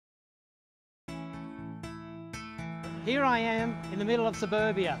Here I am in the middle of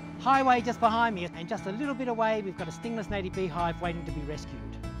suburbia, highway just behind me, and just a little bit away we've got a stingless native beehive waiting to be rescued.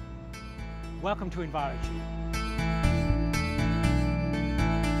 Welcome to Envirotube.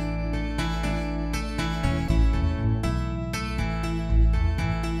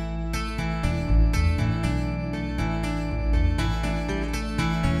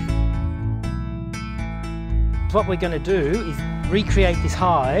 What we're going to do is recreate this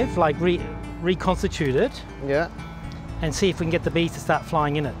hive, like reconstitute it. Yeah. And see if we can get the bees to start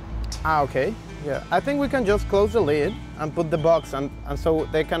flying in it. Ah, okay. Yeah. I think we can just close the lid and put the box, and so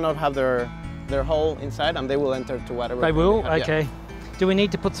they cannot have their hole inside, and they will enter to whatever. They will? Okay. Yeah. Do we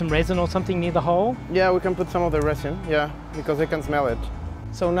need to put some resin or something near the hole? Yeah, we can put some of the resin, yeah, because they can smell it.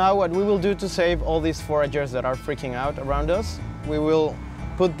 So now what we will do to save all these foragers that are freaking out around us, we will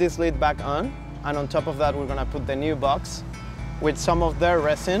put this lid back on, and on top of that we're gonna put the new box with some of their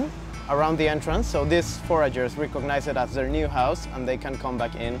resin around the entrance, so these foragers recognize it as their new house and they can come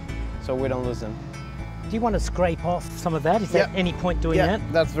back in so we don't lose them. Do you want to scrape off some of that? Is there any point doing that? Yeah,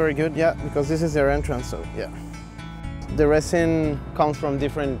 that's very good, yeah, because this is their entrance, so yeah. The resin comes from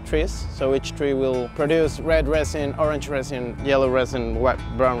different trees, so each tree will produce red resin, orange resin, yellow resin, white,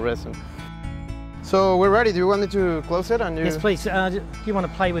 brown resin. So we're ready. Do you want me to close it? And Yes, please. Do you want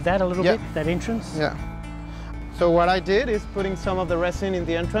to play with that a little bit, that entrance? Yeah. So what I did is putting some of the resin in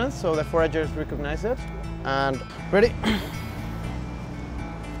the entrance so the foragers recognize it. And ready?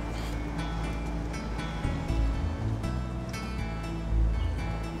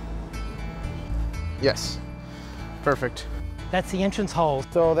 Yes, perfect. That's the entrance hole.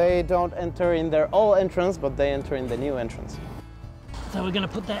 So they don't enter in their old entrance, but they enter in the new entrance. So we're going to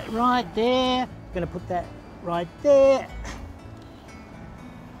put that right there. We're going to put that right there.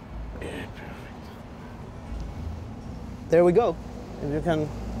 There we go. If you can,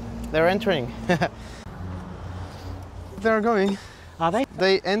 they're entering. They're going. Are they?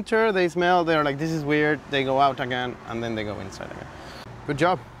 They enter, they smell, they're like, this is weird. They go out again, and then they go inside again. Good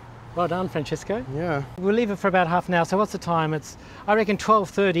job. Well done, Francesco. Yeah. We'll leave it for about half an hour. So what's the time? It's, I reckon,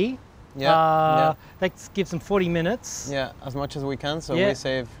 12:30. Yeah. That gives them 40 minutes. Yeah, as much as we can, so we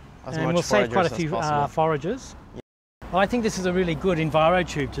save as and much we'll save quite a few possible. foragers. Yeah. Well, I think this is a really good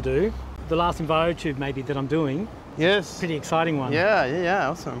Envirotube to do. The last Envirotube maybe that I'm doing. Yes. Pretty exciting one. Yeah,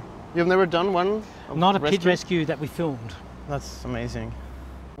 awesome. You've never done one? Not a pit rescue that we filmed. That's amazing.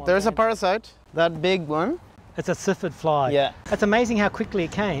 There's a parasite, that big one. It's a syrphid fly. Yeah. It's amazing how quickly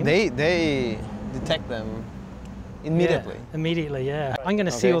it came. They detect them immediately. Yeah, immediately, yeah. I'm going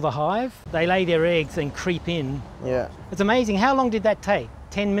to seal the hive. They lay their eggs and creep in. Yeah. It's amazing. How long did that take?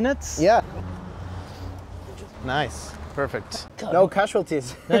 10 minutes? Yeah. Nice. Perfect. God. No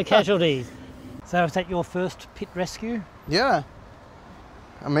casualties. No casualties. So is that your first pit rescue? Yeah.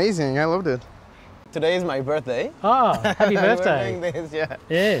 Amazing. I loved it. Today is my birthday. Oh, happy birthday. We're doing this, yeah.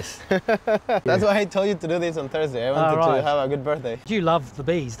 Yes. That's why I told you to do this on Thursday. I wanted to have a good birthday. You love the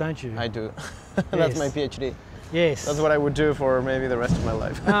bees, don't you? I do. That's my PhD. Yes. That's what I would do for maybe the rest of my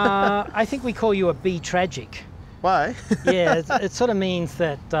life. I think we call you a bee tragic. Why? Yeah, it sort of means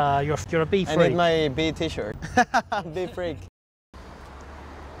that you're a bee freak. I need my bee t-shirt. Bee freak.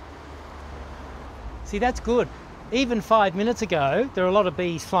 See, that's good. Even 5 minutes ago, there were a lot of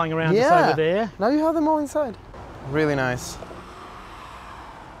bees flying around just over there. Now you have them all inside. Really nice.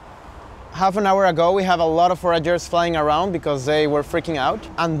 Half an hour ago, we have a lot of foragers flying around because they were freaking out.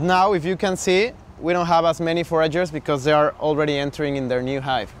 And now, if you can see, we don't have as many foragers because they are already entering in their new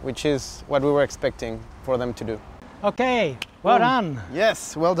hive, which is what we were expecting for them to do. Okay, well done.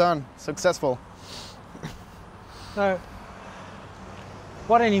 Yes, well done. Successful. So,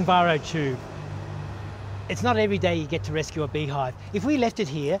 what an Envirotube. It's not every day you get to rescue a beehive. If we left it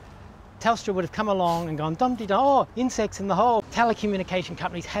here, Telstra would have come along and gone, oh, insects in the hole. Telecommunication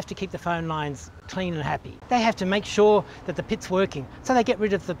companies have to keep the phone lines clean and happy. They have to make sure that the pit's working, so they get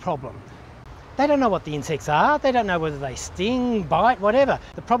rid of the problem. They don't know what the insects are. They don't know whether they sting, bite, whatever.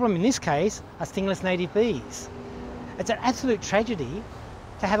 The problem in this case are stingless native bees. It's an absolute tragedy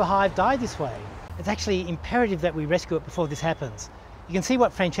to have a hive die this way. It's actually imperative that we rescue it before this happens. You can see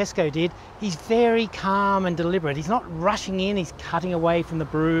what Francesco did. He's very calm and deliberate. He's not rushing in, he's cutting away from the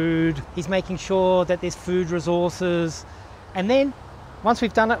brood. He's making sure that there's food resources. And then, once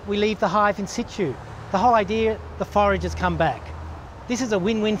we've done it, we leave the hive in situ. The whole idea, the foragers come back. This is a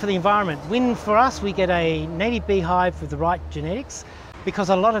win-win for the environment. Win for us, we get a native beehive with the right genetics, because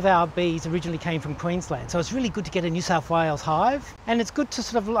a lot of our bees originally came from Queensland. So it's really good to get a New South Wales hive. And it's good to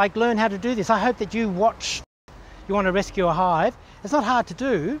sort of like learn how to do this. I hope that you want to rescue a hive. It's not hard to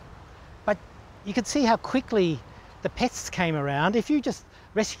do, but you can see how quickly the pests came around. If you just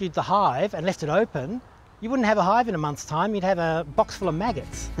rescued the hive and left it open, you wouldn't have a hive in a month's time, you'd have a box full of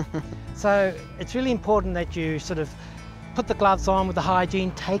maggots. So it's really important that you sort of put the gloves on with the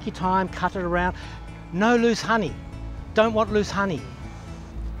hygiene, take your time, cut it around. No loose honey. Don't want loose honey.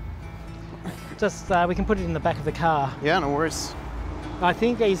 Just, we can put it in the back of the car. Yeah, no worries. I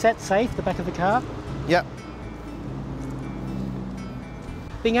think, is that safe, the back of the car? Yeah.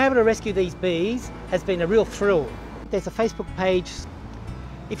 Being able to rescue these bees has been a real thrill. There's a Facebook page.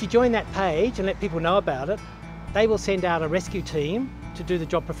 If you join that page and let people know about it, they will send out a rescue team to do the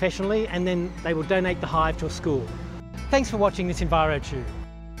job professionally, and then they will donate the hive to a school. Thanks for watching this Envirotube.